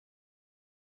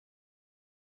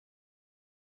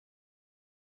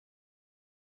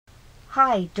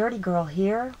Hi, Dirty Girl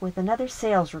here with another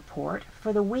sales report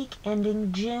for the week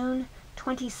ending June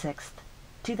 26th,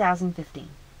 2015.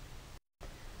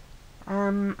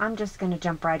 I'm just going to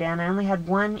jump right in. I only had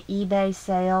one eBay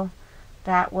sale.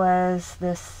 That was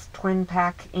this twin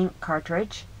pack ink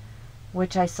cartridge,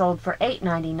 which I sold for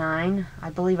 $8.99. I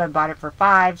believe I bought it for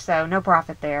 $5, so no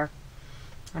profit there.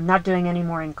 I'm not doing any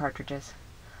more ink cartridges.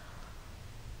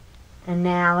 And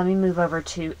now let me move over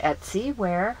to Etsy,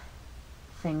 where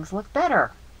things look better.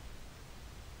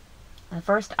 The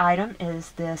first item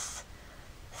is this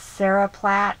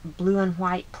Seraplat blue and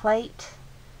white plate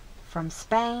from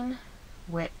Spain,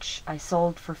 which I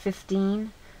sold for $15,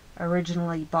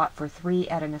 originally bought for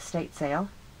 $3 at an estate sale.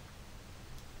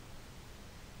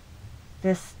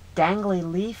 This dangly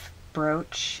leaf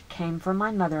brooch came from my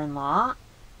mother-in-law.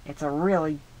 It's a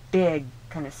really big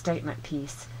kind of statement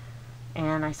piece,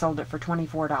 and I sold it for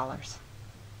 $24.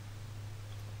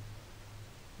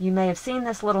 You may have seen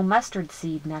this little mustard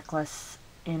seed necklace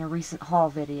in a recent haul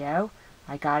video.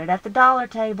 I got it at the dollar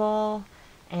table,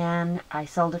 and I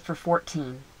sold it for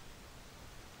 $14.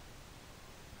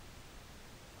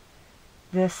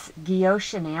 This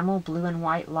guilloche enamel blue and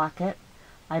white locket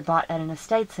I bought at an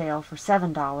estate sale for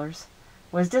 $7.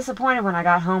 Was disappointed when I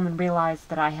got home and realized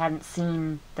that I hadn't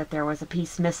seen that there was a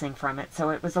piece missing from it, so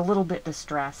it was a little bit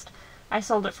distressed. I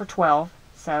sold it for $12,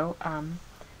 so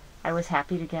I was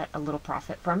happy to get a little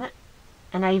profit from it.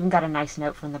 And I even got a nice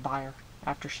note from the buyer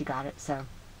after she got it, so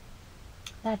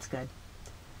that's good.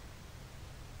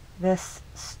 This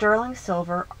sterling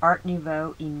silver Art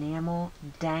Nouveau enamel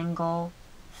dangle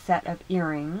set of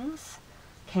earrings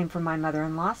came from my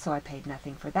mother-in-law, so I paid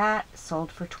nothing for that.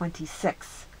 Sold for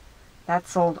 $26. That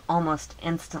sold almost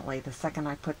instantly the second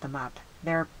I put them up.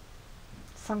 They're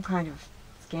some kind of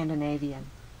Scandinavian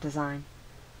design.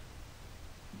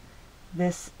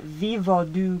 This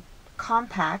Vivaudou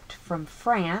compact from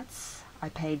France, I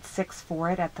paid $6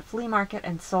 for it at the flea market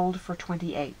and sold for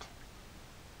 $28.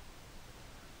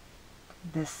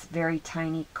 This very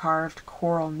tiny carved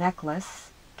coral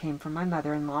necklace came from my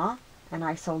mother-in-law, and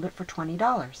I sold it for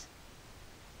 $20.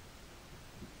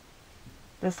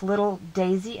 This little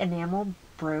daisy enamel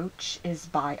brooch is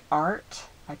by Art.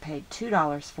 I paid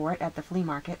 $2 for it at the flea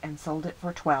market and sold it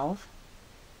for $12.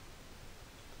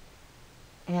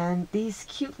 And these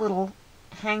cute little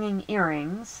hanging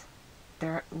earrings,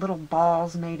 they're little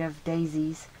balls made of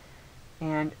daisies,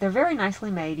 and they're very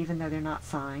nicely made even though they're not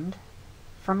signed,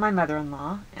 from my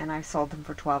mother-in-law, and I sold them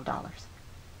for $12.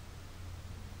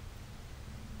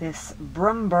 This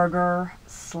Brumberger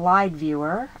slide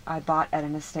viewer I bought at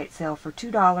an estate sale for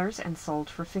 $2 and sold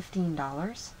for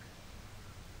 $15.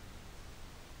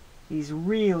 These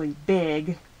really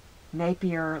big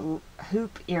Napier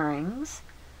hoop earrings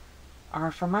are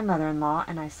from my mother-in-law,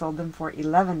 and I sold them for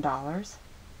 $11.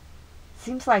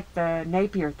 Seems like the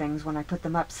Napier things, when I put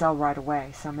them up, sell right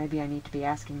away, so maybe I need to be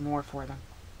asking more for them.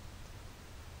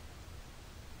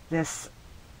 This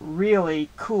really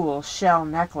cool shell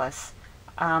necklace.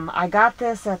 I got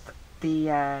this at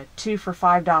the 2 for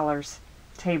 $5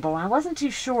 table. I wasn't too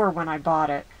sure when I bought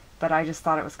it, but I just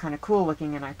thought it was kind of cool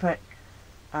looking, and I put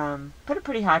a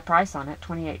pretty high price on it,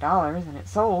 $28, and it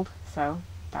sold, so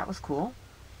that was cool.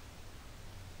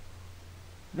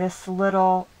 This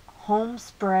little home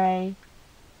spray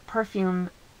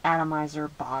perfume atomizer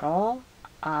bottle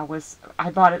I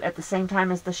bought it at the same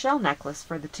time as the shell necklace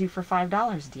for the 2 for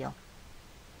 $5 deal,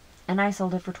 and I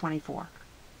sold it for $24.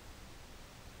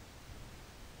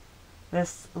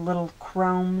 This little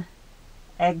chrome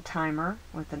egg timer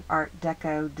with an Art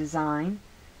Deco design.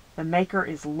 The maker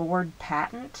is Lord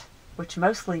Patent, which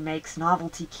mostly makes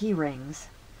novelty key rings.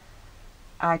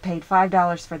 I paid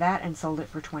 $5 for that and sold it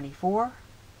for $24.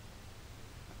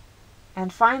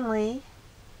 And finally,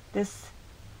 this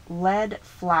lead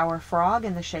flower frog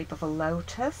in the shape of a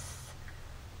lotus.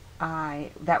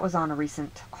 That was on a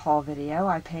recent haul video.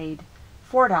 I paid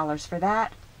 $4 for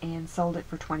that and sold it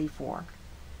for $24.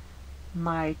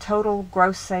 My total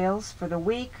gross sales for the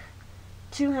week,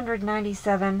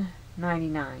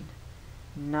 $297.99.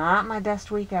 Not my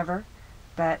best week ever,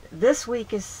 but this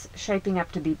week is shaping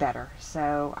up to be better,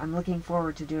 so I'm looking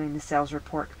forward to doing the sales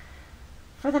report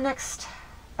for the next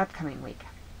upcoming week.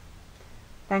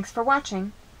 Thanks for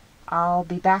watching. I'll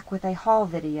be back with a haul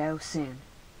video soon.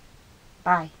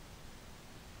 Bye.